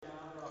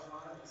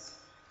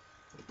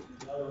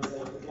other words, they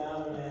would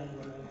gather men and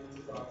women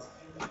into God's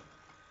kingdom.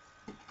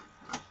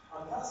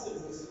 Our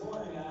passage this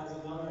morning adds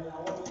another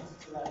element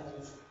to that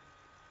mission.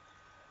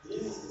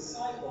 Jesus'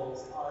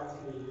 disciples are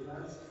to be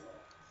merciful.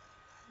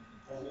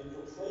 As we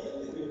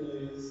proclaim the good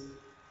news,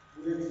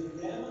 we're to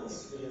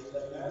demonstrate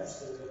that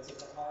mercy that's at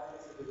the heart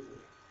of the good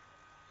news.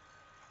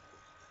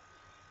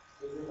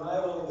 If your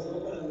Bible is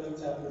open in Luke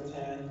chapter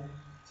 10,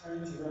 turn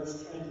to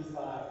verse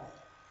 25.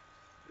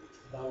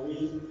 And I'll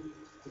read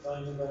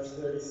down to verse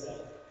 37.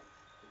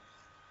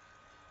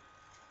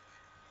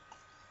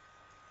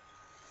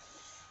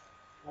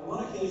 On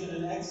one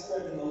occasion, an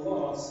expert in the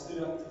law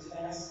stood up to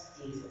test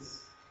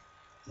Jesus.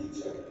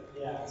 "Teacher,"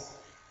 he asked,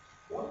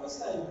 "what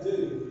must I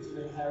do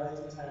to inherit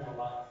eternal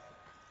life?"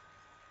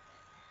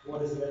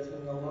 "What is written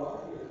in the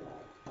law?" he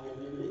replied. "How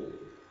do you read it?"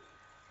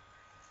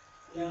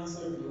 He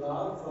answered,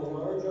 "Love the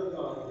Lord your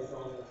God with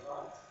all your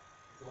heart,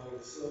 with all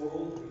your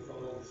soul, with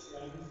all your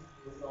strength,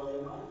 and with all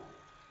your mind.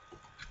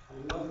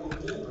 And love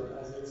your neighbor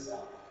as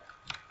yourself."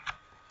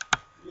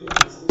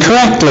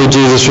 "Correctly,"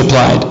 Jesus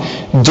replied.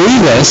 "Do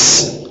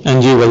this,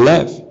 and you will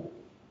live."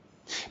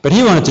 But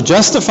he wanted to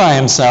justify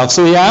himself,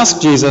 so he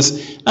asked Jesus,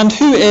 "And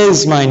who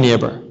is my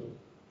neighbor?"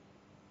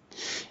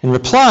 In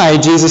reply,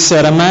 Jesus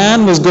said, "A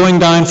man was going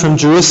down from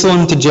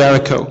Jerusalem to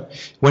Jericho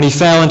when he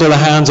fell into the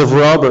hands of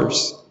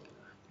robbers.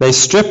 They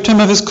stripped him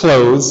of his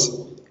clothes,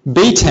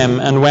 beat him,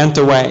 and went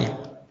away,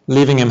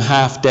 leaving him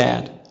half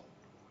dead.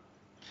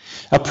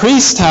 A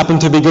priest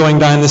happened to be going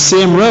down the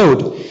same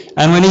road,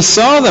 and when he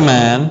saw the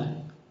man,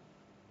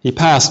 he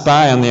passed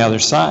by on the other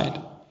side.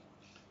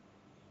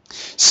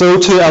 So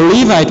too a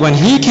Levite, when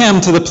he came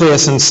to the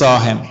place and saw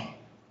him,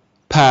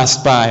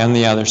 passed by on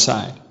the other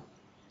side.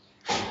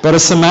 But a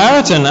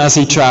Samaritan, as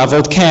he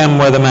traveled, came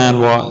where the man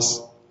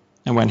was.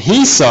 And when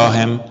he saw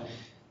him,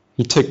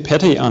 he took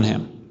pity on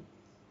him.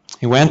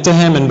 He went to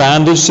him and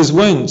bandaged his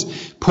wounds,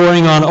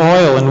 pouring on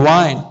oil and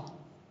wine.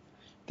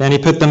 Then he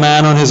put the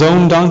man on his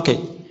own donkey,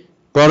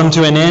 brought him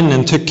to an inn,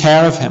 and took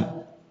care of him.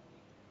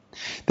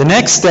 The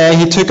next day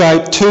he took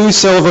out 2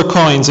 silver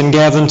coins and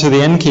gave them to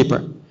the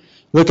innkeeper.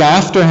 'Look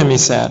after him,' he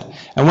said,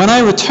 'and when I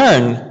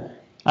return,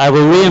 I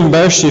will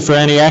reimburse you for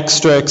any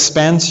extra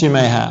expense you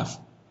may have.'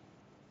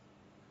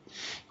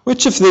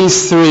 Which of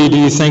these 3 do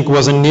you think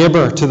was a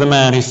neighbor to the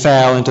man who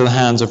fell into the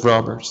hands of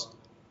robbers?"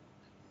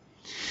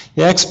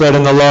 The expert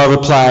in the law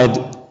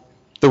replied,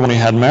 "The one who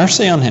had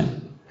mercy on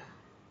him."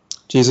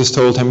 Jesus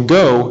told him,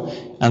 "Go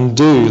and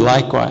do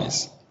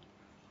likewise."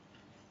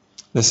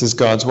 This is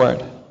God's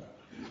word.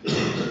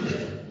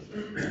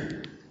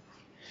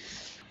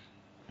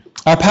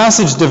 Our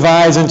passage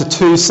divides into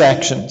 2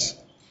 sections.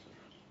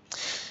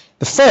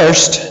 The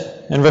first,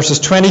 in verses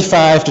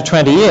 25 to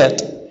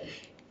 28,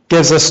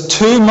 gives us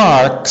 2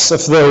 marks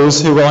of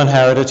those who will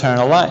inherit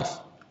eternal life.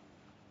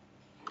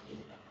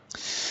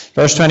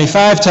 Verse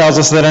 25 tells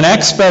us that an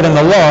expert in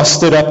the law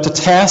stood up to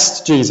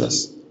test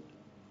Jesus.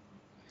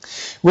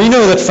 We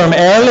know that from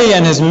early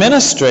in his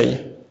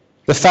ministry,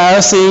 the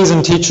Pharisees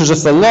and teachers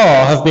of the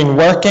law have been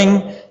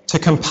working to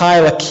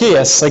compile a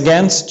case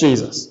against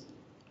Jesus.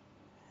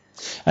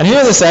 And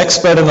here this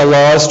expert in the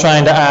law is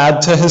trying to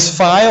add to his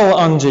file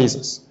on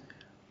Jesus.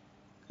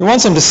 He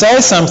wants him to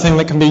say something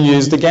that can be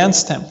used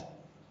against him.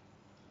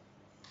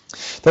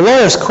 The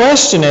lawyer's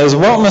question is,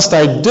 what must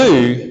I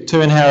do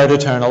to inherit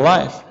eternal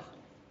life?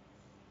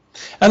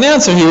 And the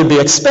answer he would be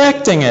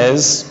expecting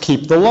is,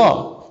 keep the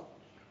law.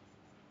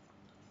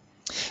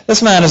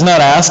 This man is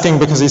not asking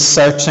because he's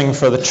searching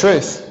for the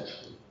truth.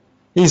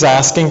 He's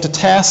asking to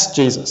test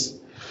Jesus.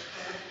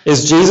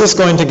 Is Jesus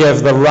going to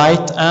give the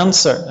right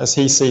answer as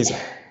he sees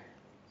it?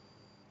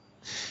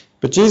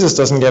 But Jesus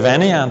doesn't give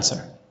any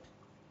answer.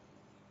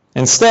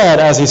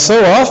 Instead, as he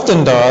so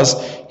often does,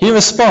 he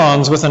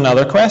responds with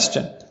another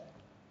question.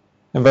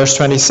 In verse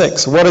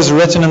 26, "What is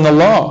written in the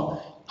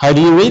law? How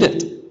do you read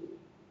it?"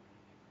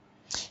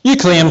 "You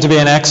claim to be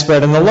an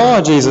expert in the law,"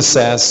 Jesus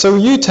says, "so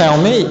you tell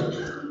me."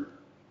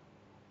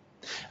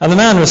 And the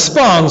man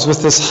responds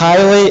with this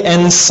highly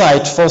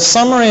insightful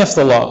summary of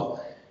the law.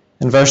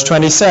 In verse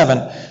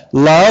 27,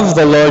 "Love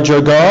the Lord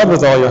your God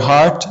with all your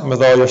heart, and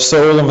with all your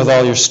soul, and with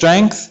all your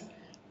strength,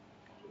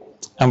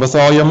 and with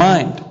all your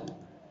mind,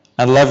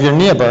 and love your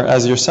neighbor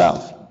as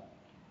yourself."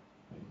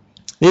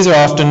 These are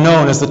often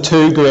known as the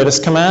 2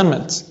 greatest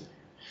commandments.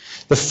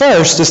 The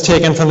first is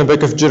taken from the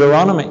book of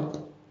Deuteronomy,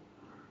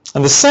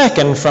 and the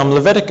second from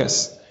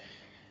Leviticus.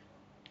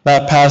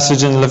 That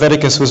passage in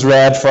Leviticus was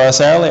read for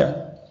us earlier.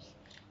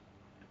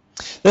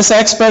 This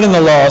expert in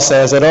the law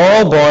says it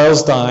all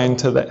boils down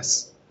to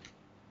this.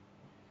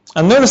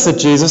 And notice that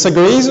Jesus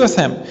agrees with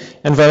him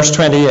in verse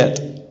 28.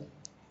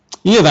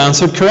 "You have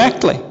answered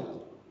correctly.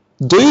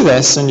 Do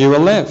this and you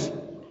will live."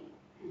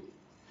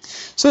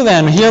 So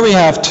then, here we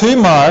have 2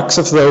 marks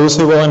of those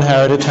who will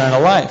inherit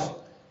eternal life.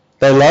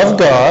 They love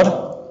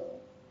God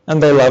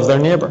and they love their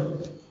neighbor.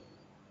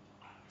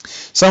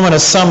 Someone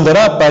has summed it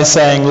up by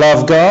saying,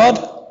 love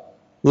God,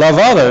 love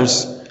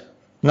others,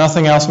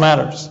 nothing else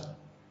matters.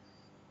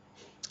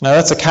 Now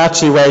that's a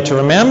catchy way to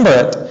remember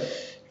it,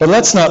 but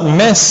let's not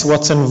miss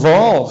what's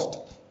involved.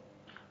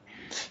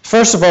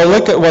 First of all,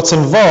 look at what's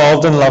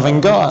involved in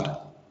loving God.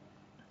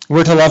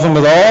 We're to love him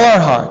with all our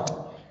heart,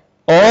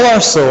 all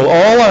our soul,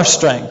 all our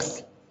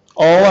strength,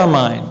 all our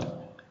mind.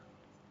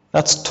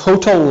 That's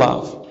total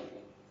love.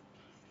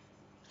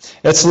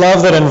 It's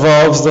love that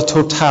involves the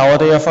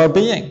totality of our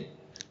being.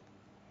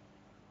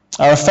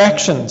 Our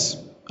affections,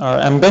 our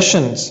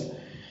ambitions,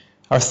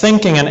 our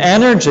thinking and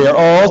energy are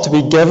all to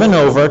be given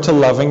over to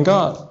loving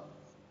God.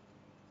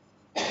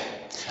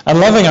 And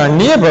loving our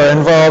neighbor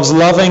involves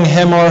loving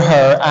him or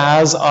her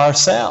as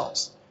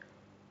ourselves.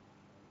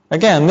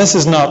 Again, this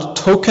is not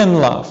token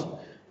love.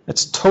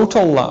 It's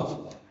total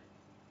love.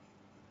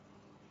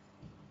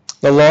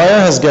 The lawyer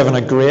has given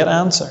a great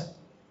answer.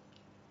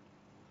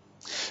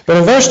 But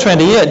in verse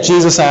 28,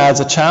 Jesus adds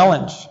a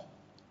challenge.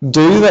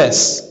 Do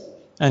this,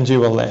 and you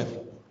will live.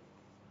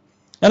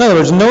 In other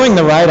words, knowing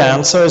the right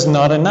answer is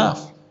not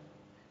enough.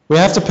 We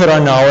have to put our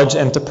knowledge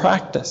into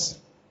practice.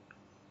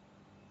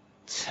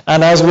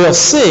 And as we'll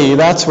see,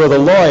 that's where the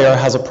lawyer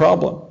has a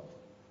problem.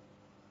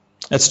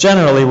 It's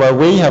generally where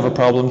we have a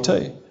problem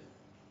too.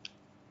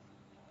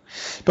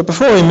 But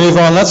before we move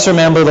on, let's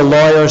remember the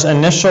lawyer's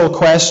initial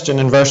question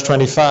in verse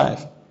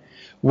 25.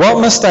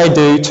 What must I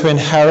do to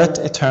inherit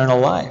eternal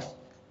life?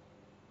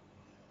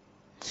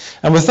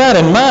 And with that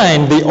in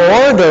mind, the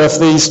order of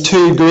these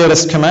two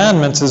greatest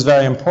commandments is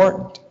very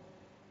important.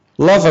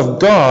 Love of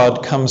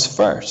God comes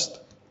first.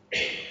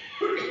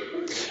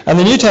 And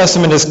the New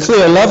Testament is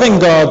clear. Loving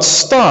God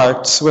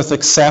starts with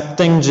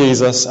accepting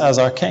Jesus as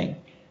our King.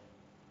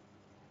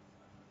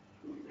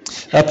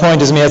 That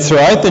point is made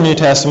throughout the New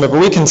Testament, but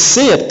we can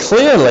see it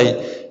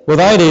clearly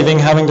without even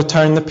having to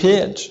turn the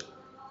page.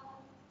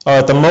 Or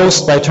at the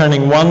most by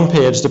turning one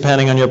page,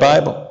 depending on your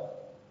Bible.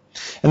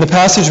 In the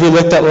passage we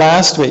looked at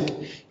last week,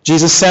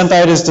 Jesus sent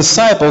out his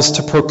disciples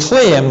to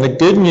proclaim the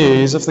good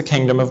news of the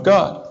kingdom of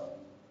God.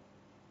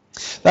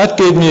 That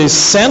good news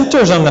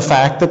centers on the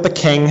fact that the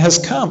King has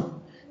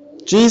come.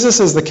 Jesus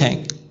is the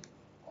King.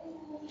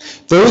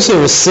 Those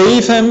who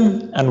receive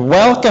him and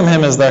welcome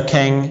him as their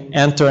King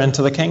enter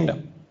into the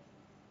kingdom.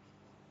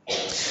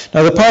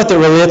 Now the part that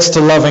relates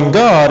to loving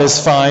God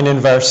is found in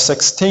verse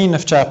 16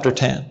 of chapter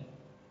 10.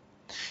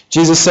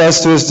 Jesus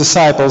says to his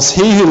disciples,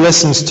 he who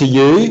listens to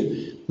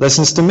you,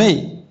 listens to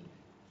me.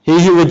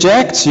 He who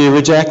rejects you,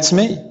 rejects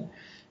me.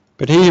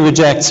 But he who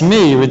rejects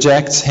me,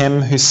 rejects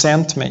him who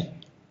sent me.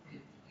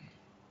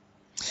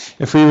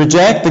 If we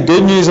reject the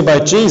good news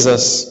about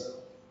Jesus,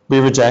 we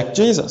reject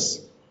Jesus.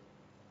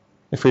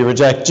 If we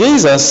reject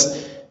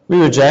Jesus,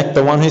 we reject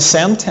the one who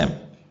sent him,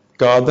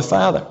 God the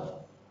Father.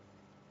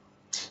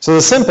 So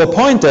the simple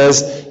point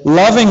is,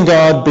 loving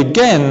God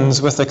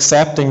begins with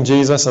accepting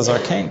Jesus as our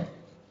King.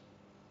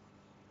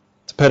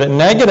 To put it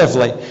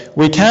negatively,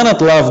 we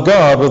cannot love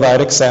God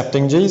without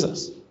accepting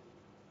Jesus.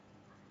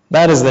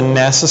 That is the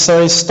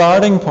necessary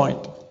starting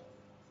point.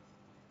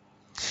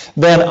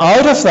 Then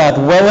out of that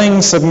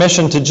willing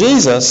submission to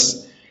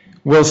Jesus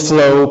will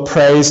flow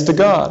praise to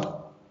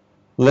God,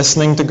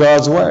 listening to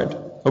God's word,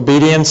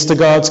 obedience to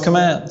God's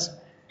commands,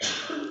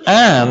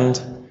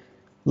 and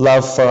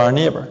love for our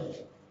neighbor.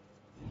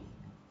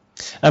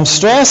 I'm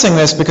stressing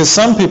this because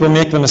some people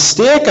make the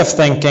mistake of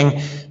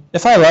thinking,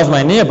 if I love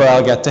my neighbor,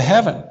 I'll get to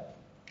heaven.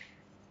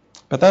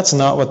 But that's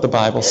not what the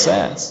Bible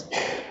says.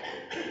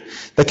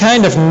 The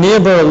kind of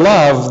neighbor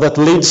love that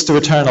leads to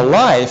eternal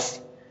life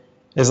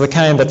is the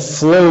kind that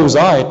flows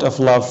out of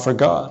love for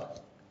God.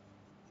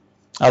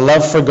 A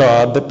love for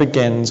God that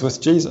begins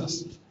with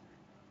Jesus.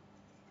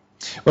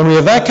 When we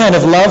have that kind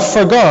of love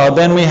for God,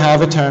 then we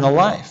have eternal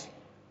life.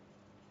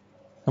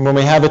 And when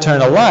we have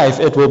eternal life,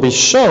 it will be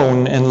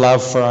shown in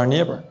love for our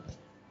neighbor.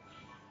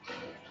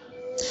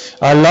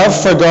 Our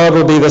love for God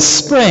will be the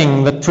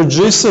spring that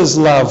produces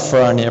love for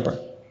our neighbor.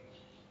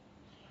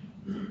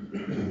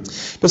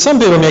 But some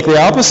people make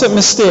the opposite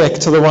mistake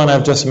to the one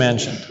I've just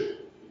mentioned.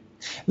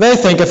 They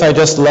think if I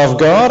just love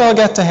God, I'll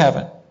get to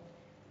heaven.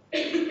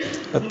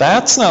 But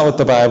that's not what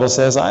the Bible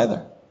says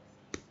either.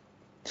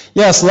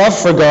 Yes, love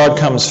for God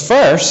comes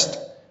first.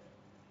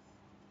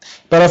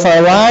 But if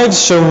our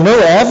lives show no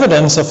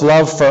evidence of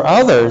love for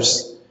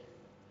others,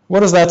 what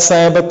does that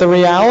say about the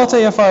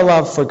reality of our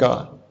love for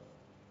God?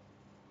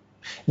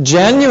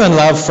 Genuine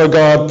love for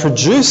God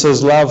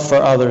produces love for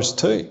others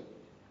too.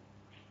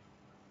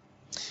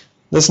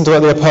 Listen to what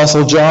the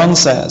Apostle John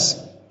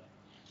says.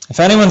 If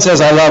anyone says,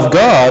 I love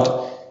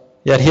God,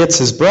 yet hates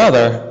his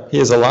brother, he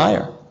is a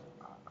liar.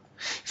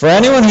 For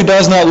anyone who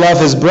does not love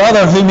his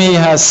brother whom he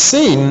has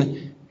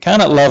seen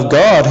cannot love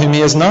God whom he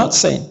has not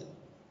seen.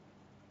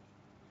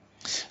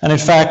 And in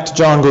fact,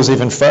 John goes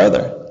even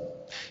further.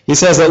 He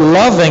says that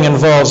loving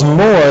involves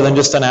more than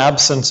just an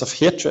absence of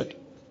hatred.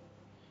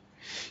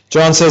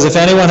 John says, if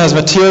anyone has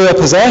material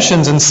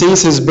possessions and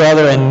sees his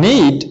brother in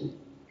need,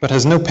 but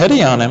has no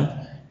pity on him,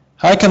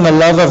 how can the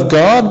love of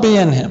God be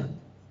in him?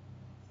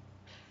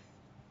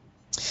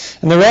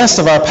 In the rest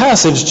of our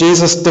passage,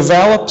 Jesus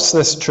develops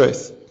this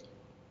truth.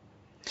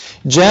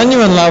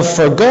 Genuine love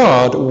for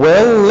God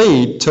will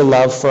lead to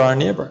love for our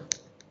neighbor.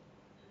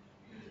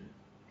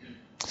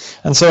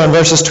 And so in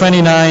verses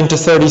 29 to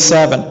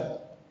 37,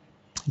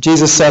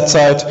 Jesus sets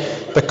out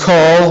the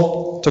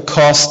call to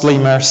costly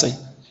mercy.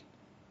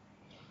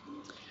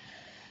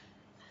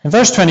 In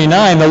verse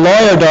 29, the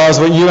lawyer does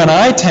what you and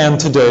I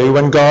tend to do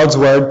when God's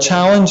word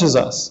challenges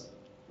us.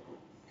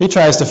 He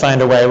tries to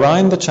find a way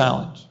around the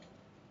challenge.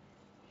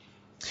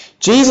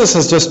 Jesus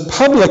has just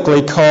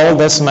publicly called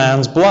this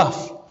man's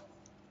bluff.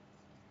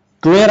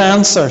 Great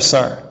answer,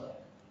 sir.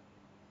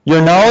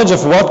 Your knowledge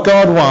of what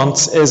God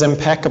wants is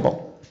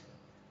impeccable.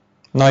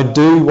 Now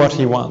do what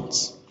he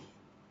wants.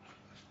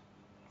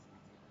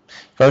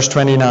 Verse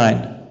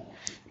 29.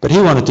 But he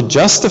wanted to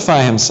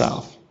justify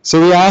himself.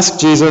 So he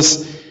asked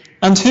Jesus,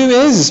 and who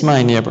is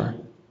my neighbor?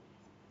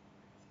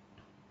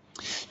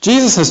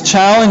 Jesus has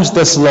challenged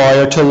this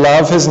lawyer to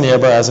love his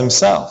neighbor as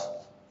himself.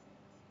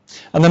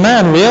 And the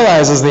man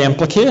realizes the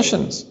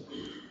implications.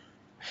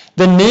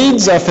 The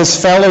needs of his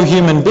fellow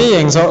human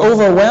beings are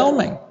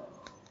overwhelming.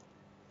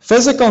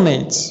 Physical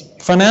needs,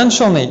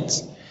 financial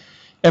needs,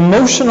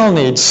 emotional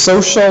needs,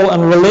 social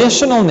and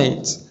relational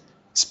needs,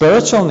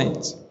 spiritual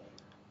needs.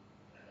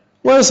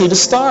 Where is he to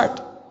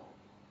start?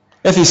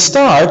 If he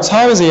starts,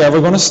 how is he ever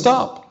going to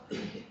stop?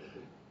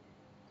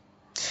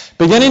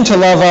 Beginning to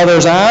love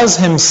others as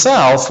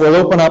himself will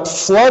open up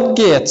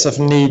floodgates of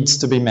needs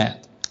to be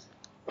met.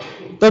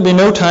 There'll be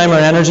no time or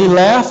energy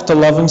left to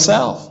love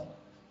himself.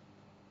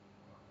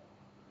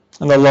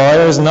 And the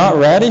lawyer is not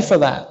ready for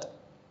that.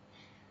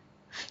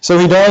 So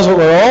he does what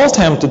we're all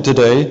tempted to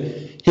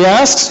do. He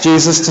asks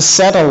Jesus to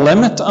set a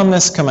limit on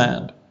this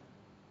command.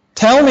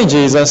 Tell me,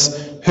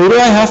 Jesus, who do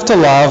I have to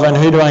love and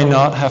who do I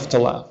not have to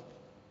love?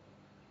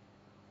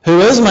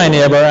 Who is my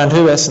neighbor and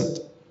who isn't?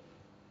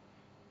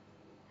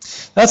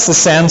 That's the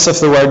sense of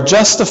the word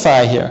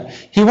justify here.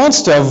 He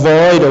wants to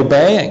avoid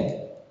obeying.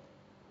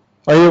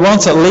 Or he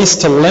wants at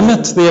least to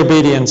limit the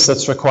obedience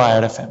that's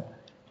required of him.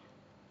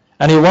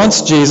 And he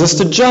wants Jesus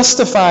to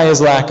justify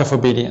his lack of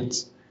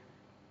obedience.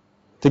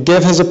 To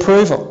give his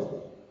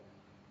approval.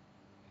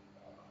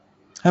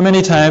 How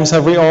many times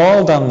have we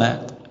all done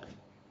that?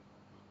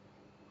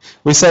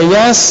 We say,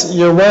 yes,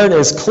 your word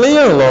is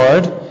clear,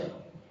 Lord,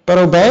 but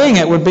obeying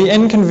it would be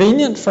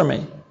inconvenient for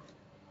me.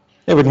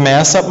 It would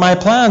mess up my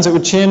plans. It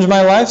would change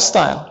my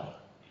lifestyle.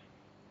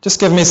 Just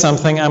give me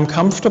something I'm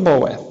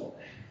comfortable with.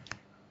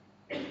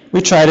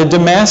 We try to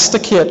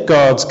domesticate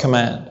God's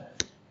command,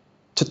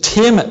 to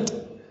tame it,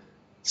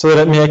 so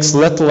that it makes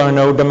little or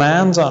no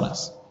demands on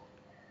us.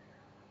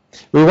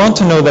 We want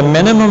to know the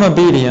minimum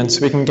obedience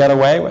we can get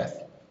away with.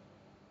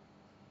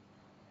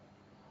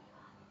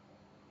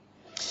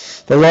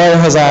 The lawyer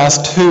has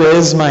asked, who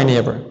is my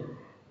neighbor?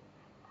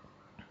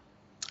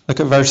 Look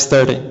at verse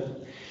 30.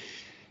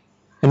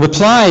 In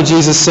reply,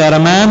 Jesus said, a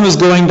man was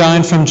going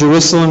down from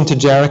Jerusalem to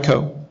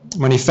Jericho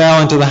when he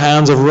fell into the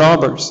hands of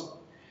robbers.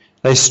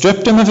 They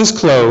stripped him of his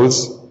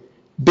clothes,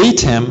 beat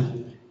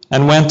him,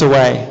 and went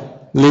away,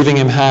 leaving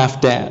him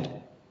half dead.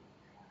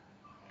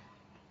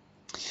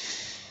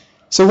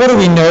 So what do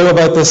we know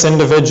about this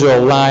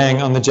individual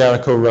lying on the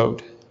Jericho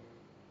road?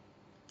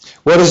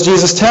 What does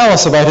Jesus tell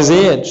us about his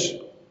age,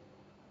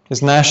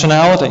 his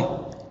nationality,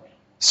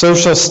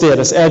 social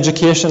status,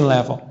 education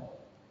level?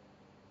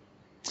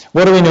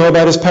 What do we know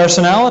about his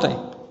personality,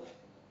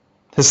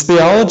 his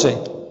theology,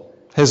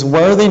 his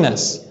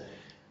worthiness?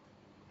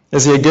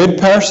 Is he a good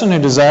person who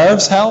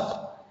deserves help?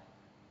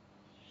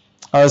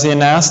 Or is he a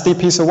nasty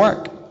piece of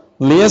work,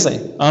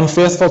 lazy,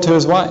 unfaithful to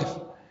his wife?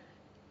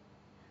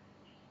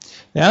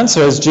 The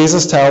answer is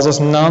Jesus tells us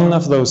none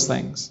of those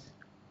things.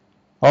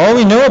 All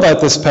we know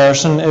about this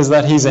person is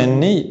that he's in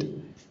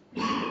need.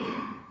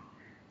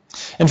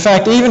 In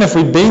fact, even if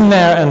we'd been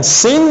there and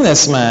seen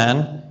this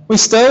man, we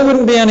still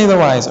wouldn't be any the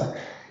wiser.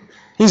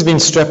 He's been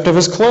stripped of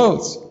his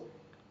clothes,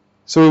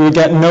 so we would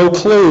get no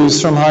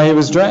clues from how he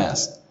was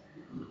dressed.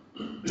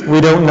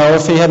 We don't know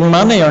if he had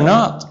money or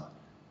not,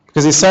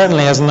 because he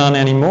certainly has none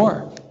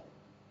anymore.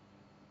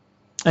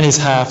 And he's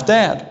half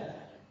dead,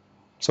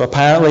 so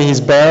apparently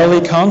he's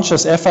barely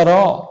conscious, if at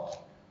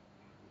all.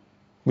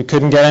 We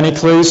couldn't get any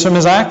clues from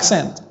his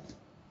accent,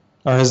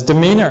 or his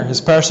demeanor, his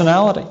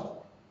personality.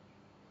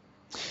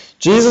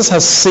 Jesus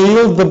has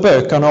sealed the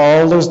book on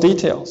all those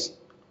details.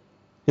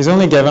 He's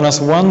only given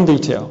us one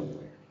detail.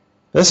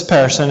 This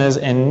person is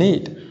in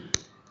need.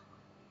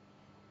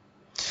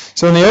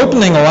 So in the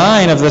opening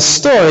line of this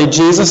story,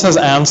 Jesus has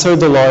answered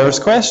the lawyer's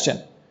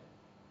question.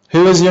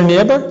 Who is your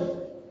neighbor?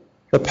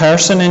 The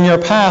person in your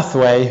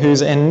pathway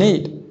who's in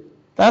need.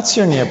 That's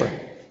your neighbor.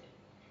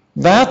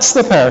 That's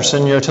the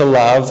person you're to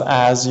love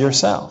as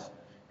yourself.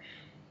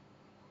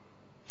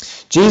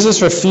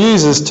 Jesus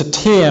refuses to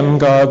tame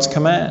God's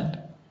command.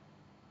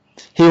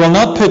 He will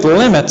not put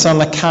limits on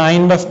the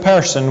kind of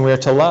person we're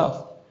to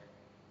love.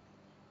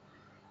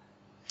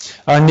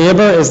 Our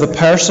neighbor is the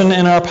person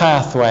in our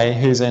pathway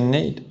who's in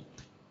need.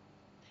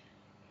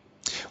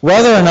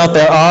 Whether or not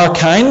they're our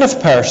kind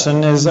of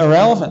person is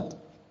irrelevant.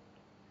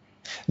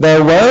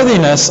 Their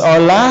worthiness or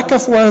lack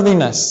of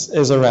worthiness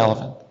is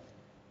irrelevant.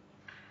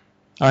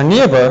 Our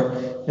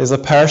neighbor is the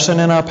person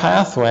in our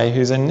pathway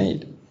who's in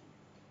need.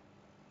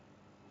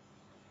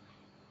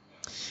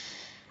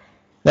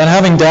 Then,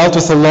 having dealt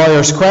with the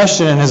lawyer's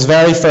question in his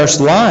very first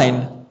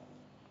line,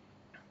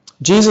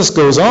 Jesus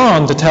goes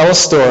on to tell a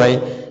story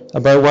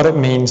about what it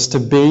means to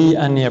be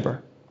a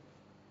neighbor.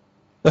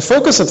 The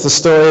focus of the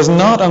story is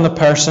not on the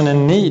person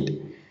in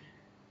need.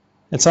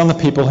 It's on the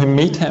people who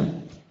meet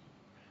him.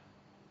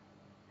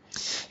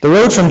 The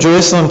road from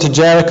Jerusalem to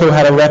Jericho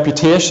had a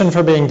reputation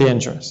for being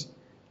dangerous.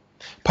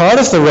 Part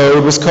of the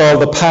road was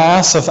called the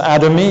Pass of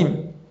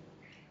Adumim.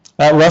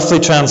 That roughly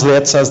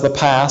translates as the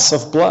Pass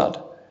of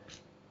Blood.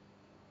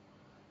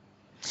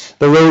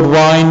 The road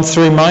wound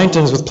through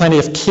mountains with plenty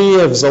of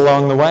caves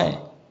along the way.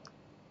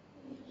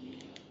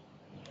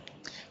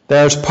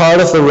 There's part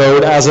of the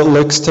road as it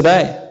looks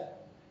today.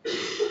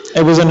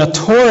 It was a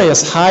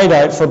notorious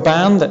hideout for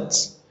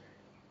bandits.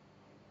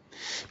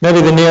 Maybe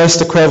the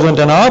nearest equivalent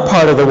in our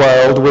part of the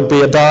world would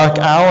be a dark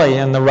alley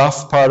in the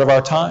rough part of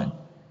our town.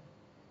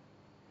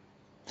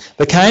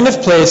 The kind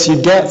of place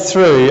you get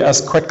through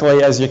as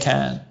quickly as you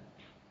can.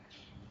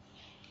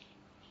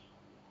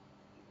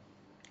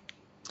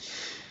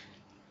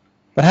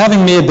 But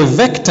having made the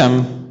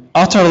victim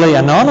utterly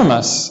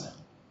anonymous,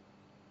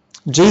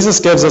 Jesus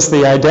gives us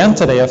the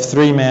identity of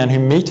three men who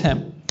meet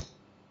him.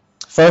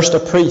 First, a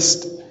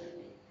priest.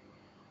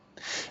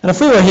 And if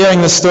we were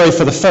hearing this story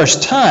for the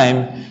first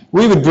time,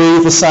 we would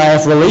breathe a sigh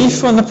of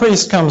relief when the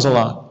priest comes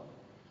along.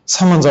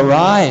 Someone's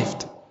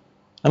arrived.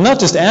 And not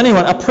just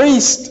anyone, a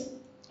priest,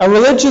 a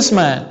religious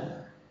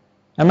man,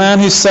 a man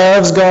who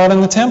serves God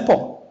in the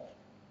temple.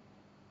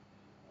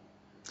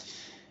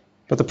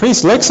 But the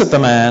priest looks at the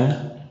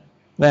man,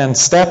 then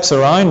steps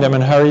around him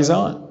and hurries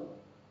on.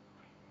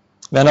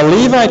 Then a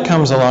Levite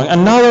comes along,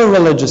 another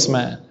religious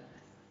man.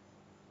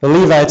 The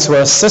Levites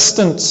were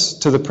assistants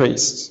to the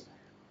priests.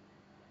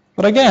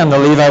 But again, the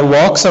Levite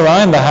walks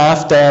around the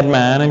half-dead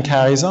man and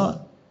carries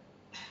on.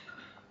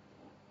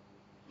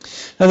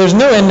 Now, there's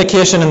no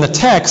indication in the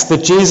text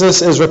that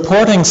Jesus is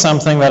reporting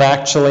something that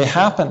actually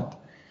happened.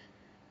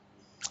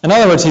 In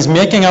other words, he's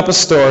making up a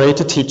story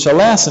to teach a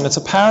lesson. It's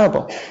a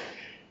parable.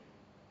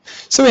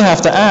 So we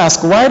have to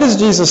ask, why does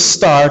Jesus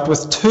start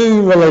with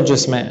two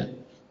religious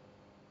men?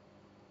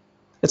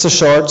 It's a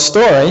short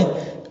story.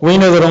 We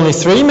know that only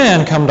three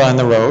men come down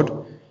the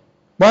road.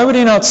 Why would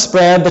he not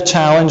spread the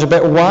challenge a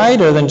bit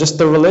wider than just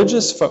the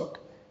religious folk?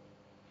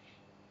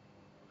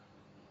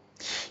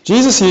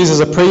 Jesus uses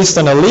a priest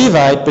and a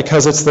Levite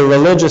because it's the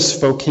religious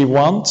folk he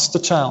wants to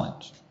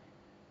challenge.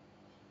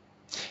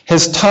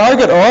 His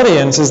target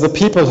audience is the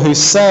people who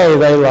say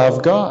they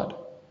love God.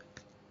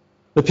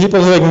 The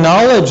people who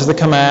acknowledge the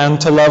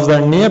command to love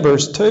their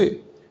neighbors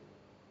too.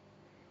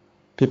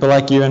 People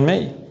like you and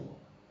me.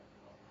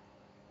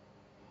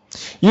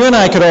 You and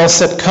I could all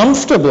sit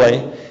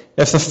comfortably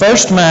if the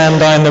first man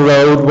down the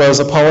road was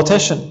a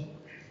politician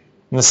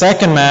and the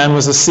second man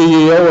was the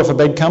CEO of a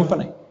big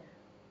company.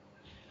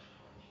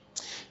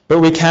 But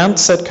we can't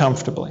sit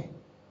comfortably.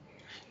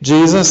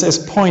 Jesus is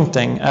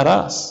pointing at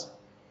us.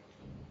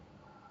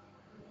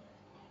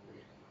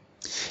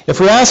 If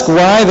we ask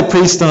why the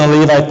priest and the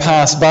Levite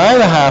passed by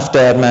the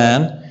half-dead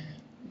man,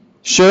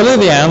 surely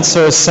the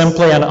answer is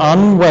simply an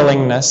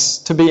unwillingness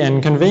to be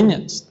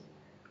inconvenienced.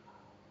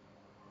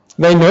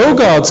 They know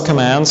God's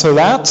command, so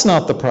that's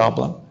not the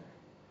problem.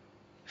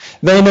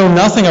 They know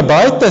nothing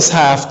about this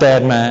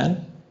half-dead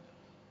man,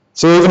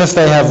 so even if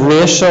they have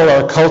racial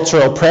or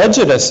cultural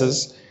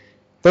prejudices,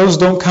 those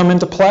don't come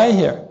into play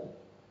here.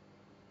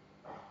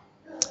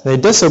 They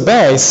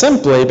disobey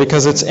simply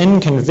because it's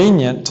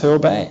inconvenient to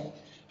obey.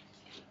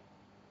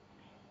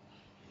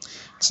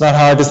 It's not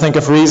hard to think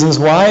of reasons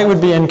why it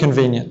would be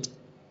inconvenient.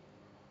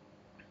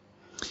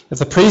 If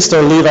the priest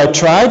or Levite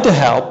tried to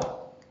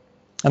help,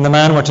 and the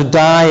man were to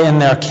die in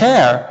their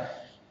care,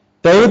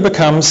 they would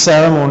become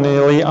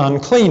ceremonially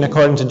unclean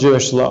according to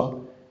Jewish law.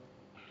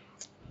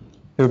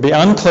 They would be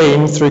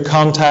unclean through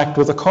contact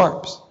with a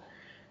corpse.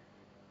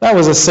 That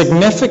was a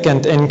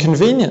significant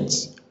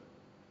inconvenience.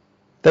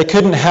 They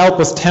couldn't help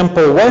with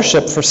temple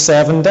worship for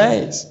 7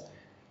 days.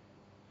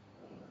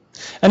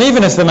 And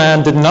even if the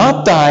man did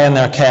not die in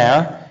their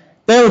care,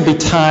 there would be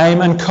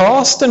time and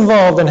cost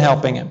involved in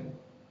helping him.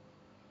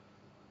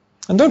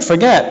 And don't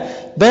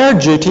forget, their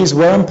duties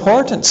were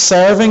important,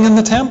 serving in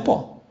the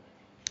temple.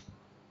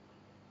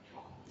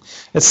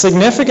 It's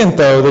significant,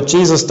 though, that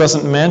Jesus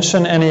doesn't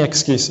mention any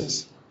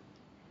excuses.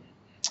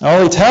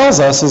 All he tells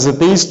us is that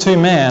these two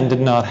men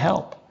did not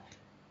help.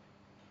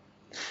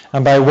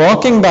 And by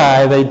walking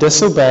by, they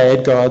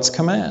disobeyed God's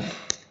command.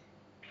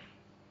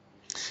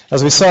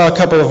 As we saw a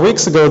couple of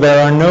weeks ago,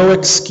 there are no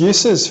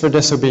excuses for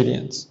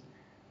disobedience.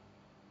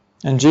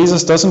 And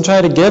Jesus doesn't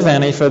try to give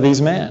any for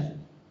these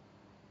men.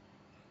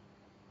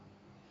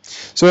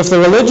 So if the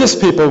religious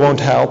people won't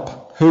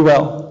help, who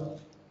will?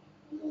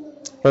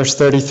 Verse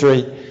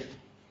 33.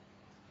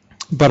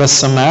 But a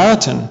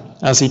Samaritan,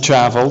 as he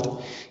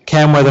traveled,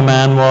 came where the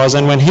man was,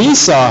 and when he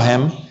saw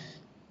him,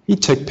 he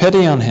took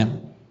pity on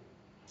him.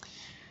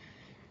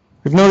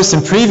 We've noticed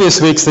in previous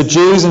weeks that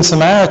Jews and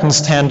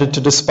Samaritans tended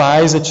to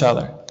despise each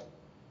other.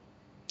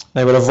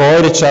 They would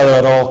avoid each other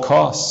at all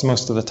costs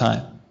most of the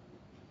time.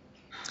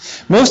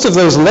 Most of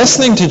those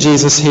listening to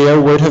Jesus here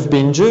would have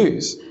been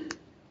Jews.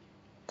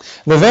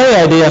 The very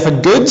idea of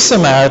a good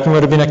Samaritan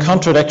would have been a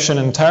contradiction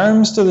in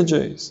terms to the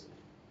Jews.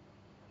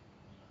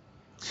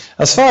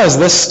 As far as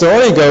this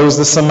story goes,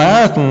 the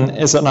Samaritan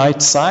is an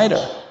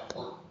outsider,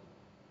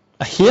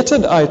 a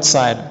hated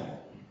outsider.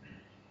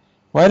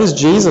 Why does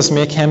Jesus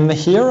make him the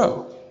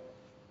hero?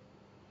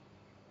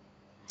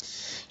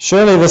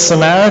 Surely the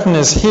Samaritan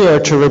is here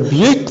to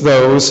rebuke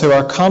those who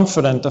are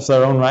confident of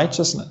their own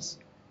righteousness.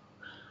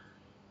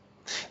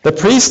 The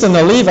priest and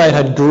the Levite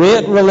had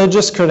great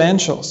religious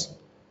credentials,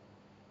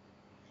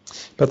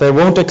 but they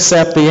won't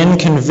accept the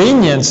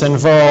inconvenience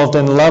involved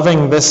in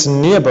loving this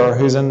neighbor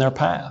who's in their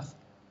path.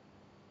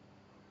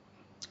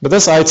 But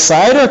this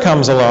outsider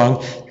comes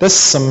along, this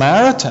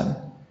Samaritan,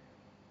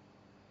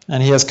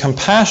 and he has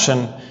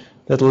compassion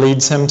that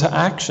leads him to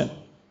action.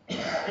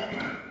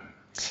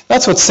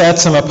 That's what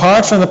sets him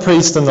apart from the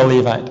priest and the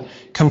Levite.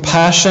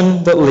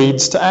 Compassion that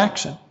leads to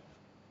action.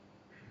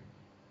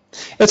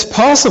 It's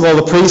possible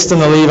the priest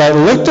and the Levite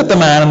looked at the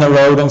man on the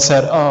road and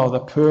said, "Oh, the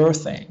poor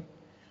thing,"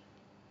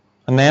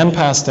 and then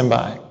passed him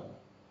by.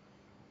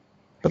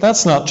 But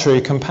that's not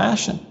true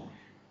compassion.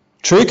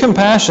 True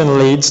compassion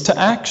leads to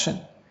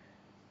action.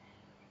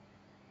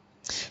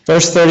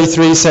 Verse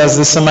 33 says,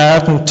 the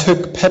Samaritan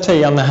took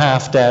pity on the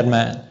half-dead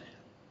man.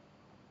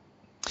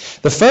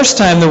 The first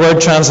time the word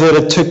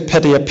translated took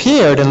pity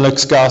appeared in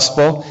Luke's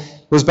Gospel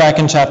was back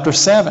in chapter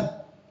 7.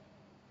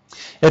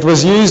 It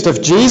was used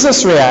of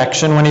Jesus'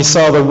 reaction when he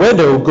saw the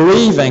widow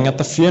grieving at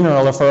the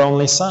funeral of her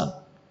only son.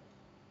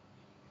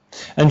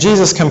 And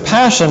Jesus'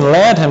 compassion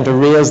led him to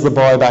raise the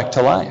boy back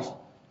to life.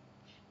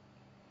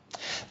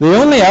 The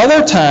only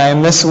other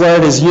time this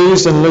word is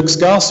used in Luke's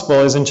Gospel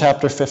is in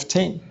chapter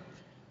 15,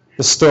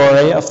 the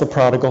story of the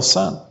prodigal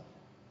son.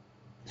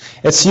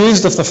 It's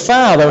used of the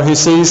father who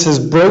sees his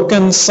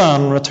broken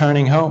son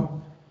returning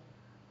home.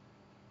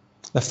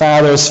 The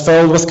father is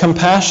filled with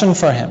compassion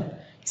for him.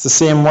 It's the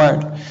same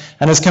word.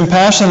 And his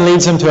compassion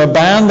leads him to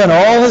abandon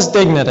all his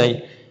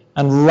dignity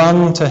and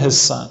run to his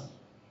son.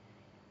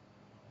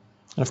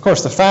 And of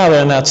course, the father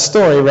in that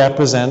story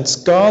represents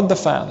God the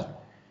Father.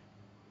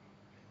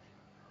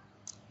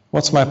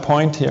 What's my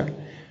point here?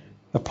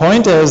 The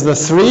point is that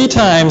 3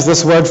 times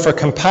this word for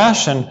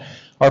compassion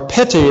or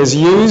pity is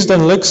used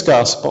in Luke's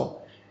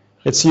Gospel.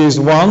 It's used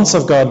once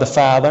of God the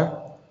Father,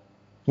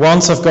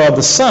 once of God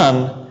the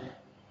Son,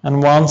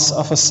 and once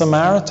of a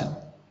Samaritan.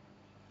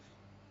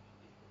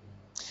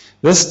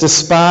 This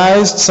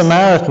despised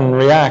Samaritan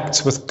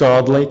reacts with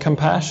godly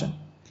compassion.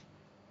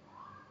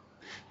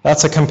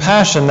 That's a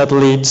compassion that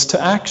leads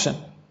to action.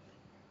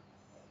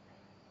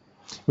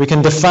 We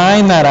can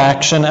define that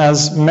action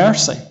as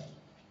mercy.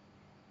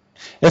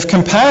 If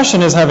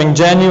compassion is having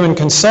genuine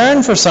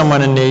concern for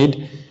someone in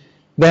need,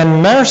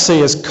 then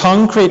mercy is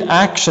concrete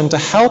action to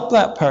help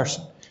that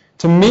person,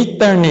 to meet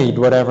their need,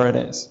 whatever it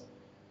is.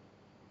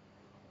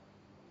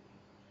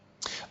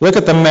 Look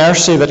at the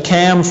mercy that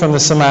came from the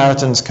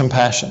Samaritan's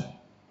compassion.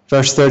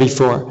 Verse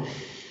 34.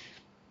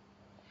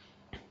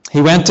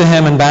 He went to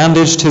him and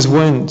bandaged his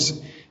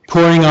wounds,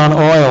 pouring on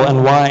oil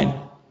and wine.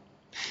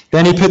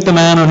 Then he put the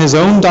man on his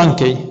own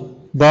donkey,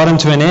 brought him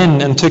to an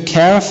inn, and took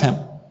care of him.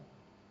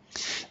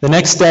 The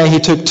next day he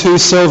took 2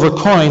 silver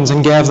coins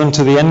and gave them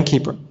to the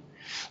innkeeper.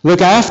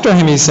 Look after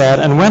him, he said,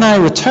 and when I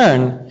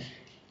return,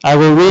 I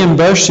will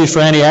reimburse you for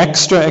any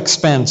extra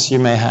expense you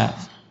may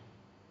have.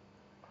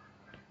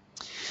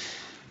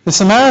 The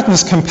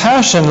Samaritan's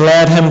compassion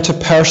led him to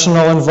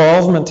personal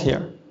involvement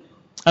here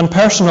and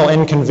personal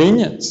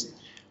inconvenience.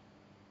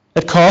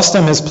 It cost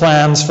him his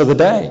plans for the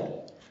day.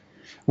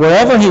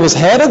 Wherever he was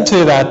headed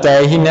to that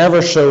day, he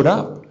never showed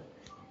up.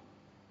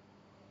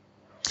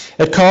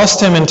 It cost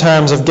him in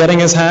terms of getting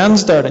his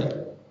hands dirty,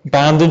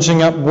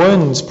 bandaging up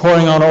wounds,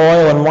 pouring on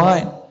oil and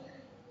wine.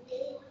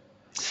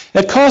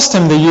 It cost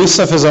him the use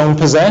of his own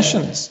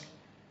possessions.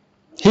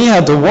 He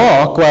had to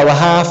walk while the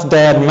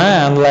half-dead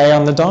man lay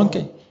on the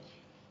donkey.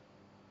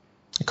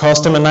 It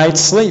cost him a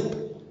night's sleep.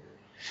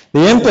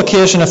 The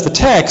implication of the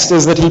text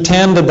is that he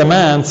tended the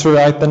man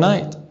throughout the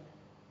night.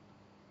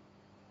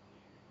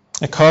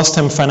 It cost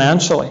him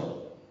financially.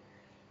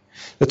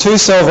 The 2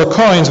 silver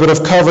coins would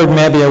have covered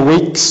maybe a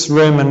week's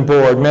room and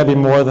board, maybe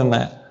more than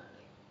that.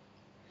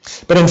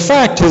 But in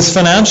fact, his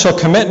financial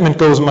commitment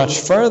goes much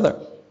further.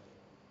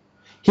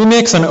 He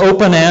makes an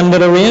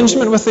open-ended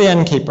arrangement with the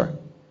innkeeper.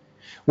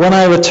 When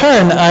I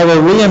return, I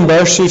will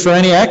reimburse you for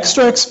any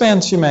extra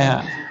expense you may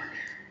have.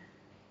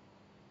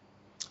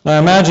 Now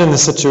imagine the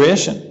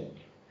situation.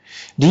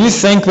 Do you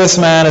think this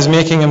man is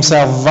making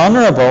himself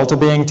vulnerable to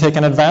being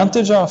taken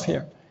advantage of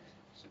here?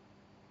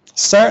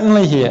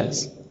 Certainly he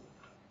is.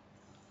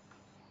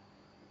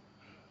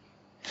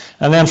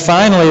 And then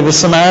finally, the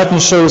Samaritan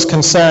shows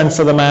concern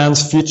for the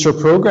man's future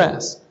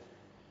progress.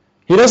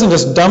 He doesn't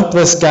just dump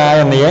this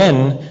guy in the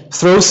inn,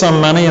 throw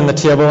some money on the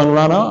table and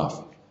run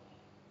off.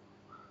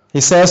 He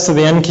says to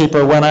the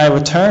innkeeper, when I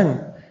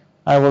return,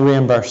 I will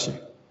reimburse you.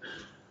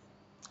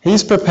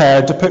 He's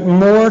prepared to put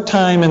more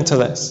time into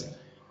this,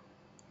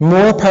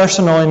 more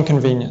personal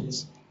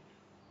inconvenience.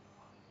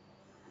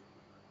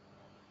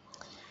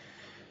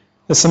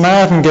 The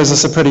Samaritan gives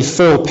us a pretty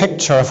full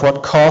picture of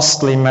what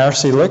costly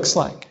mercy looks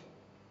like.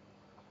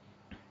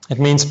 It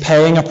means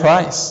paying a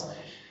price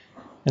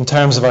in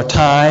terms of our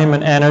time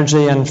and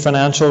energy and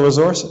financial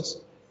resources.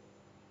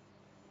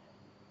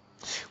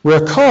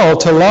 We're called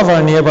to love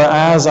our neighbor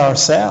as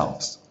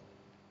ourselves.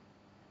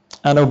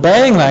 And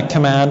obeying that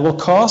command will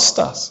cost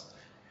us.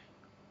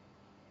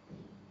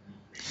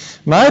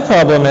 My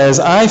problem is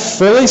I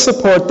fully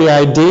support the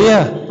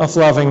idea of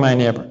loving my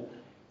neighbor.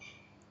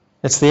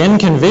 It's the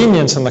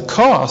inconvenience and the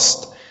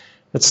cost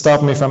that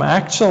stop me from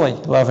actually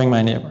loving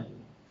my neighbor.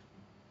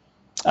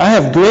 I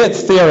have great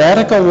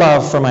theoretical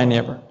love for my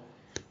neighbor,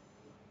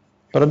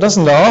 but it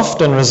doesn't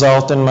often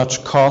result in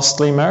much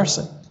costly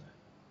mercy.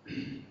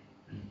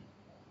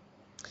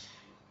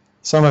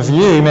 Some of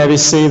you maybe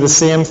see the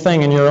same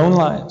thing in your own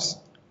lives.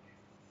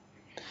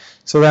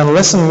 So then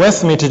listen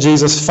with me to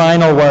Jesus'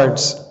 final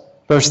words,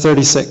 verse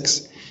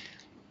 36.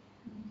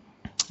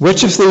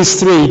 Which of these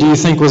three do you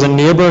think was a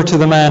neighbor to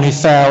the man who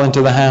fell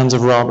into the hands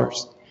of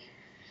robbers?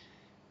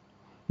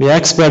 The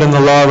expert in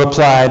the law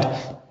replied,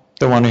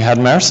 the one who had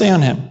mercy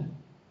on him.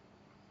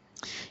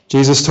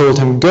 Jesus told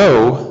him,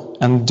 go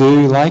and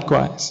do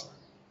likewise.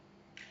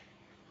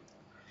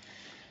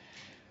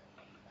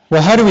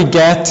 Well, how do we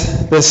get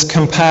this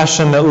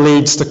compassion that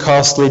leads to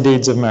costly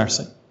deeds of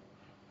mercy?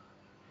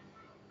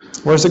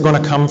 Where's it going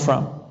to come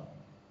from?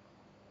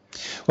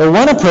 Well,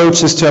 one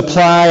approach is to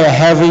apply a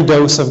heavy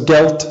dose of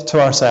guilt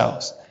to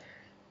ourselves.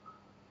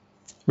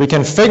 We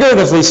can,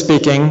 figuratively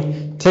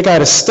speaking, take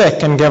out a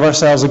stick and give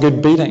ourselves a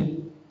good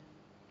beating.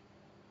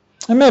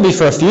 And maybe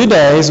for a few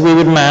days we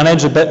would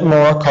manage a bit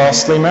more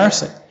costly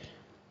mercy.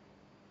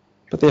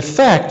 But the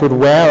effect would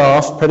wear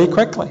off pretty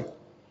quickly.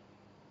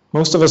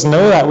 Most of us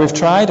know that. We've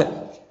tried it.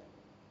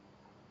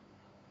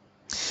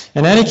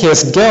 In any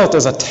case, guilt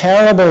is a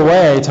terrible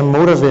way to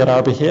motivate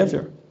our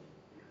behavior.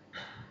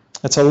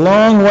 It's a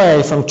long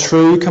way from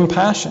true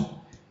compassion.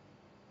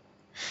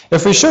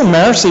 If we show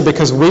mercy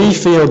because we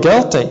feel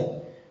guilty,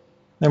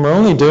 then we're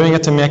only doing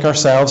it to make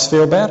ourselves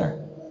feel better.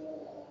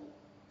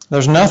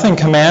 There's nothing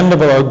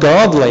commendable or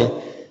godly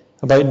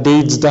about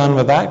deeds done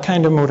with that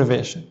kind of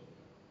motivation.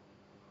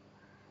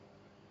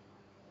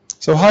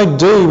 So how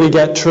do we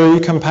get true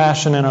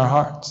compassion in our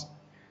hearts?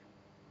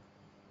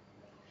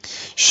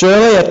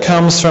 Surely it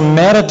comes from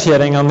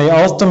meditating on the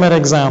ultimate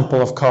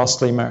example of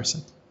costly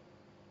mercy.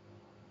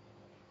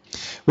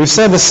 We've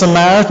said the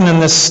Samaritan in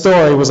this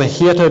story was a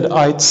hated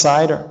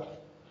outsider.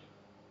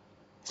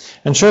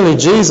 And surely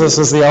Jesus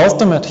is the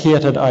ultimate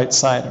hated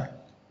outsider.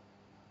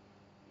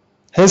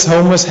 His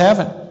home was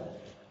heaven.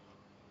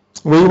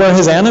 We were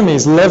his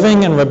enemies,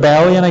 living in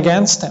rebellion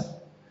against him.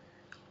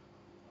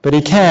 But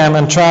he came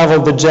and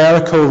traveled the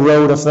Jericho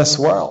road of this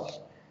world,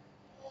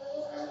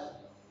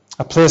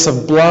 a place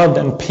of blood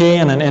and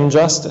pain and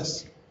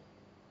injustice.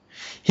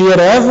 He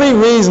had every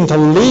reason to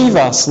leave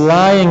us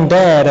lying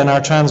dead in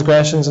our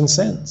transgressions and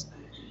sins.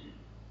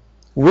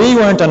 We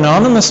weren't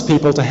anonymous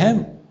people to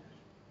him.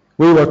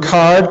 We were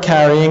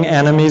card-carrying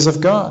enemies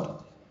of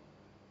God.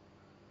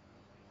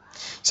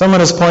 Someone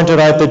has pointed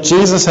out that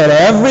Jesus had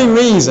every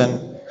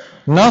reason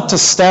not to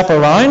step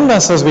around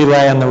us as we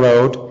lay in the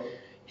road.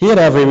 He had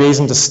every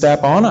reason to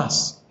step on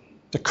us,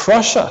 to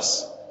crush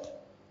us.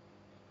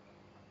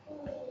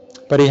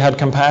 But he had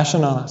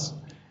compassion on us.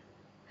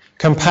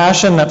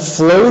 Compassion that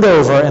flowed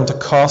over into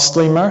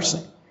costly mercy.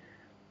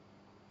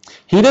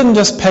 He didn't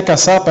just pick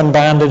us up and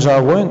bandage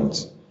our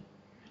wounds.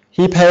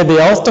 He paid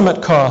the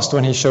ultimate cost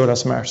when he showed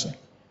us mercy.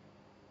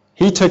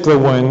 He took the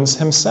wounds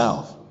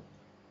himself.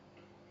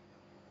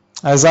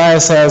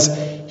 Isaiah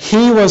says,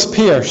 he was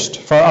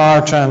pierced for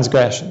our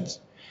transgressions.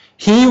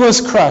 He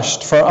was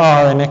crushed for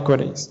our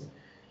iniquities.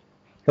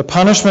 The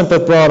punishment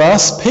that brought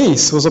us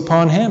peace was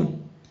upon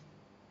him.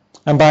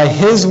 And by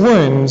his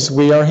wounds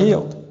we are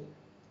healed.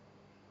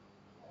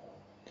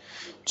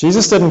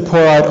 Jesus didn't pour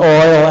out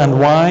oil and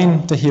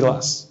wine to heal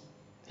us.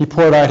 He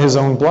poured out his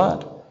own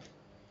blood.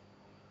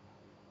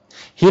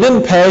 He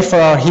didn't pay for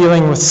our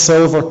healing with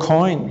silver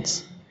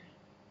coins.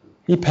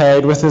 He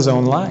paid with his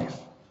own life.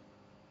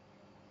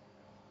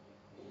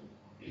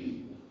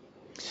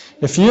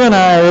 If you and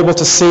I are able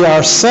to see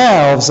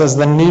ourselves as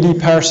the needy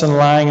person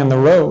lying in the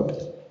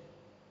road,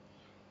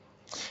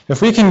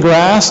 if we can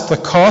grasp the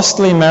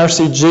costly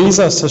mercy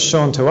Jesus has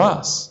shown to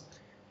us,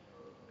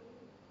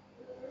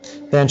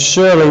 then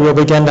surely we'll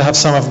begin to have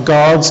some of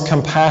God's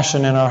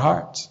compassion in our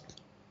hearts.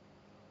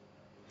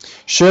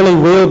 Surely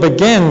we'll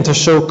begin to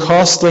show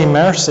costly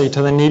mercy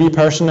to the needy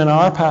person in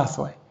our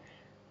pathway.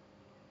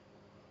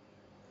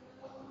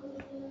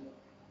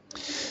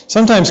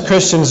 Sometimes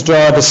Christians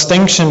draw a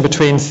distinction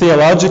between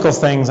theological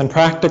things and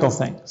practical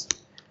things.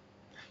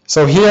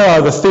 So here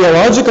are the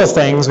theological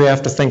things we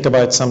have to think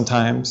about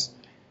sometimes.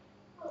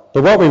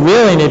 But what we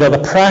really need are the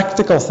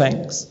practical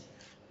things,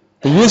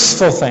 the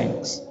useful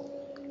things.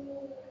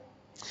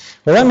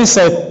 Well, let me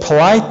say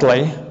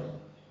politely,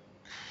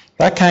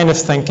 that kind of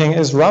thinking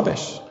is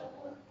rubbish.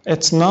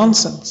 It's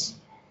nonsense.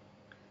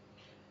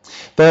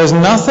 There is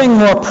nothing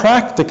more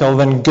practical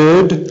than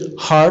good,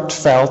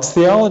 heartfelt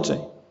theology.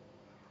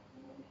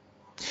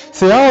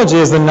 Theology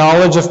is the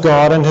knowledge of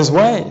God and his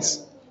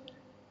ways.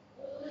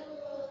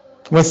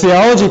 When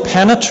theology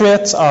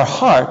penetrates our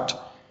heart,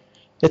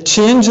 it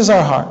changes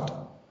our heart.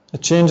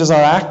 It changes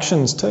our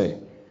actions too.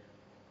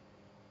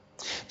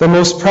 The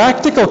most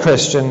practical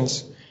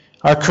Christians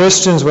are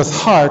Christians with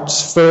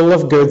hearts full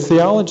of good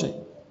theology.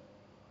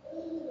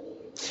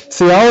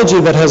 Theology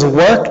that has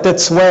worked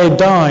its way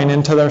down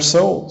into their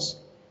souls.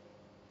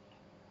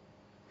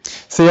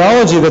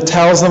 Theology that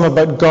tells them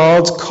about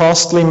God's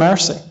costly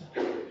mercy,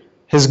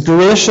 his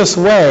gracious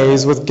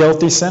ways with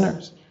guilty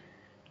sinners.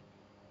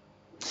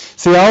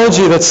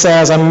 Theology that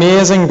says,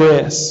 amazing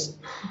grace,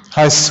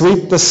 how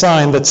sweet the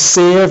sound that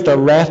saved a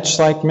wretch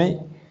like me.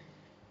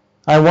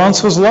 I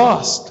once was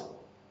lost,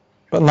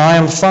 but now I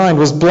am found,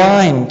 was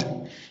blind,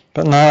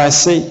 but now I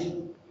see.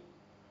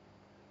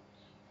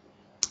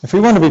 If we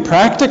want to be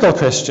practical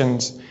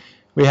Christians,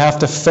 we have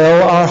to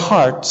fill our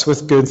hearts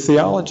with good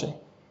theology.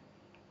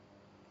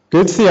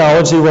 Good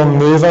theology will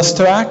move us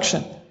to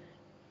action,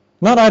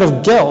 not out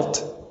of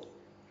guilt,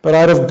 but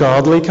out of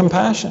godly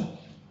compassion.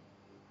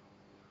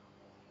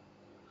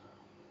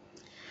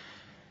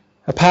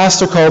 A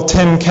pastor called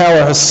Tim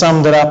Keller has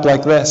summed it up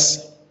like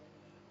this.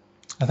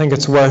 I think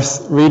it's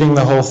worth reading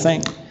the whole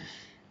thing.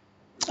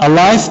 A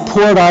life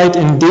poured out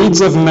in deeds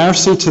of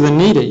mercy to the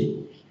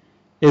needy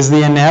is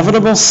the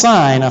inevitable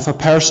sign of a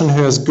person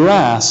who has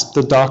grasped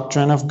the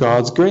doctrine of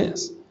God's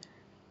grace.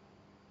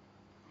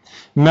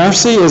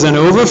 Mercy is an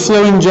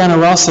overflowing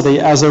generosity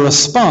as a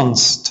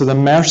response to the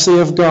mercy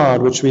of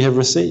God which we have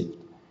received.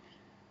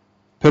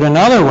 Put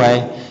another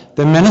way,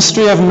 the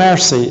ministry of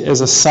mercy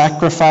is a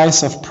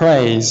sacrifice of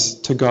praise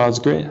to God's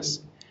grace.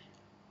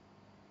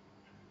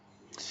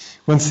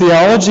 When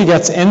theology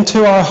gets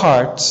into our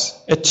hearts,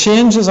 it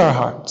changes our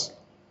hearts.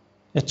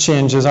 It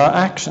changes our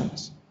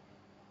actions.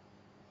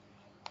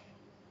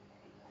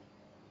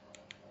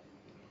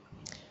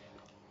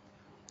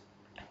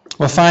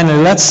 Well,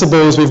 finally, let's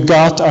suppose we've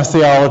got our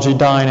theology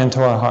down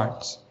into our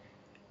hearts.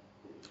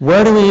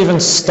 Where do we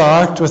even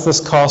start with this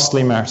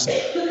costly mercy?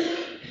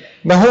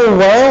 The whole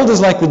world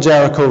is like the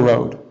Jericho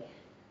road.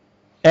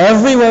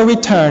 Everywhere we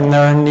turn,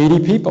 there are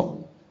needy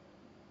people.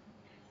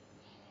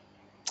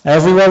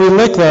 Everywhere we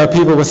look, there are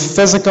people with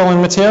physical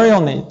and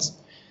material needs,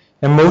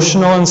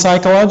 emotional and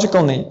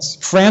psychological needs,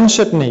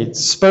 friendship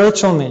needs,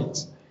 spiritual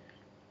needs.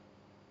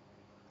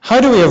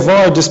 How do we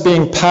avoid just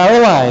being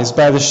paralyzed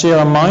by the sheer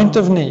amount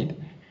of need?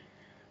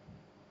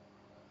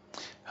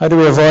 How do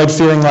we avoid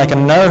feeling like a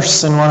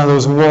nurse in one of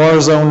those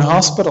war-zone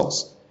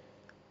hospitals,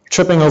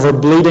 tripping over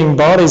bleeding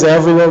bodies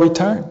everywhere we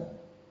turn?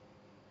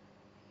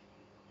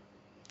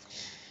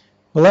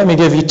 Well, let me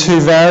give you two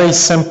very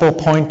simple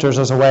pointers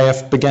as a way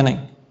of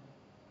beginning.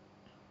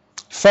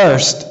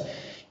 First,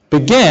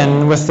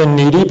 begin with the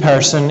needy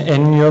person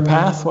in your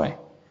pathway.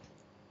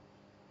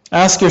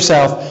 Ask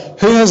yourself,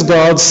 who has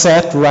God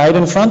set right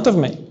in front of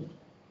me?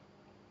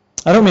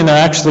 I don't mean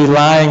they're actually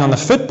lying on the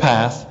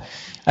footpath.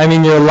 I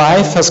mean your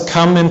life has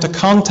come into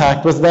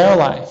contact with their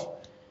life.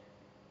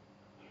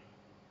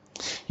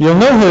 You'll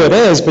know who it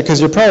is because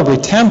you're probably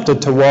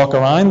tempted to walk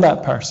around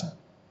that person.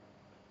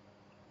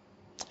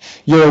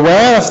 You're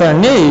aware of their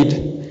need,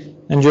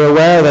 and you're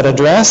aware that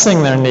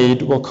addressing their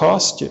need will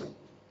cost you.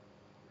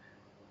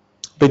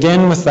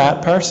 Begin with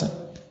that person.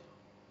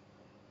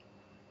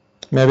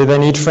 Maybe they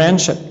need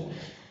friendship,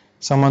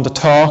 someone to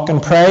talk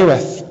and pray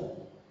with,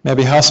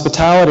 maybe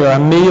hospitality or a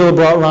meal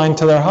brought round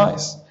to their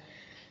house.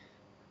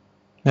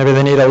 Maybe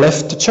they need a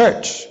lift to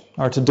church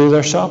or to do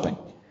their shopping.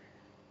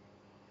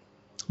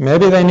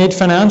 Maybe they need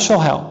financial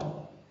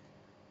help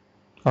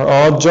or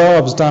odd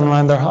jobs done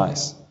around their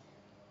house.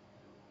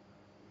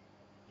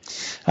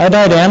 I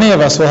doubt any of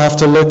us will have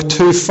to look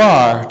too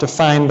far to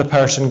find the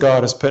person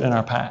God has put in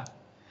our path.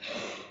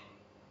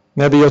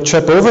 Maybe you'll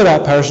trip over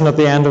that person at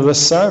the end of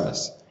this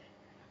service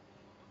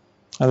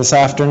or this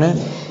afternoon.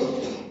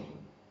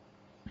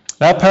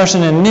 That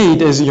person in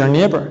need is your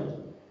neighbor.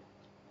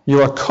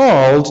 You are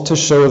called to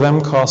show them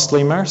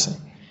costly mercy.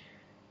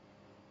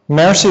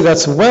 Mercy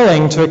that's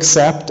willing to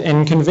accept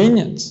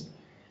inconvenience.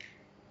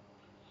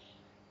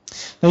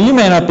 Now, you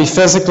may not be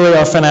physically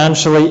or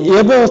financially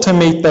able to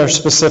meet their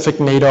specific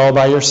need all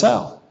by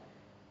yourself,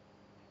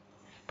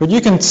 but you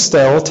can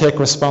still take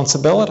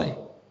responsibility.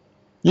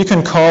 You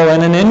can call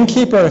in an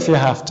innkeeper if you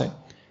have to.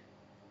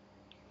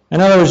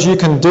 In other words, you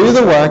can do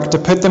the work to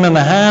put them in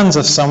the hands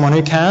of someone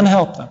who can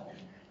help them,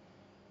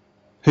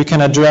 who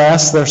can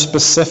address their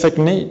specific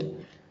need,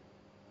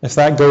 if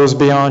that goes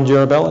beyond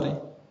your ability.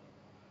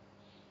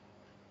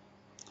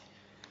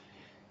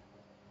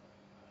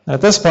 At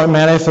this point,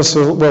 many of us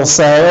will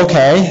say,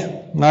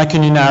 okay, now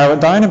can you narrow it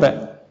down a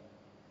bit?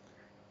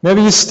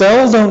 Maybe you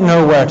still don't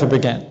know where to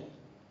begin.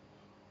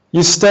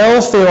 You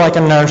still feel like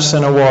a nurse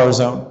in a war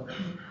zone.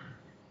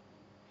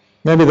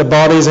 Maybe the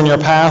bodies in your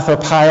path are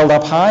piled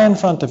up high in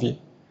front of you.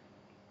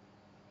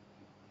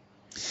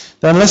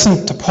 Then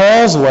listen to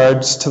Paul's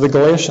words to the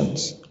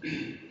Galatians.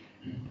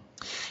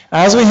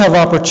 As we have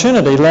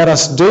opportunity, let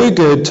us do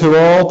good to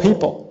all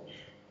people,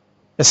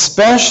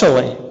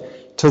 especially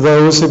to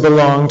those who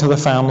belong to the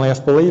family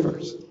of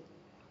believers.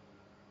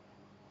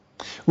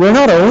 We're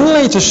not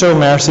only to show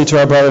mercy to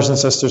our brothers and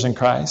sisters in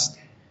Christ.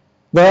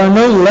 There are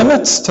no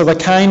limits to the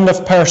kind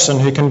of person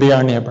who can be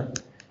our neighbour.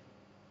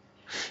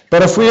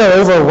 But if we are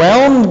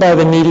overwhelmed by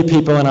the needy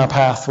people in our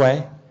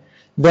pathway,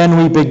 then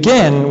we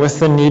begin with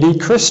the needy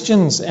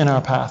Christians in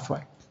our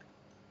pathway.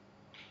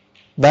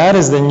 That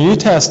is the New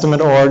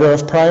Testament order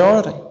of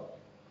priority.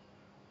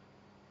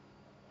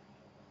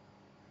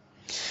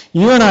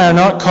 You and I are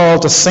not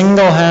called to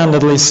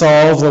single-handedly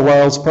solve the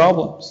world's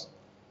problems.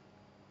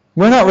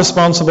 We're not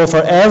responsible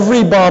for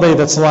every body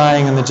that's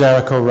lying in the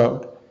Jericho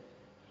road.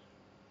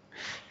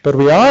 But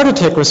we are to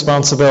take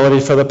responsibility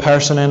for the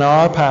person in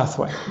our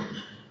pathway,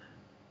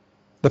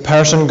 the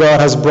person God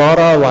has brought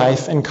our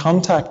life in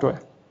contact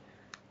with.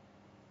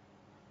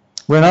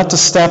 We're not to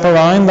step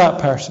around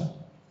that person.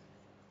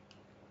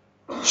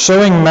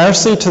 Showing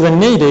mercy to the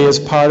needy is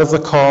part of the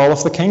call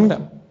of the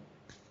kingdom.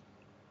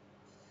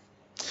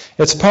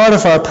 It's part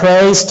of our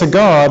praise to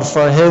God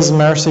for His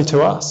mercy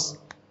to us.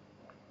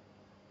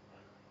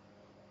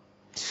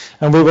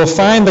 And we will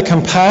find the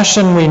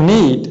compassion we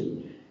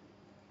need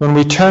when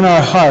we turn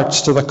our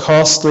hearts to the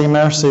costly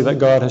mercy that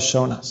God has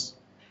shown us.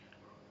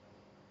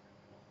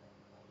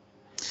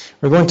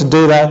 We're going to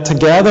do that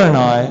together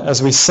now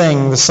as we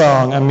sing the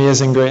song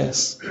Amazing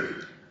Grace.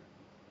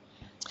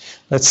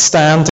 Let's stand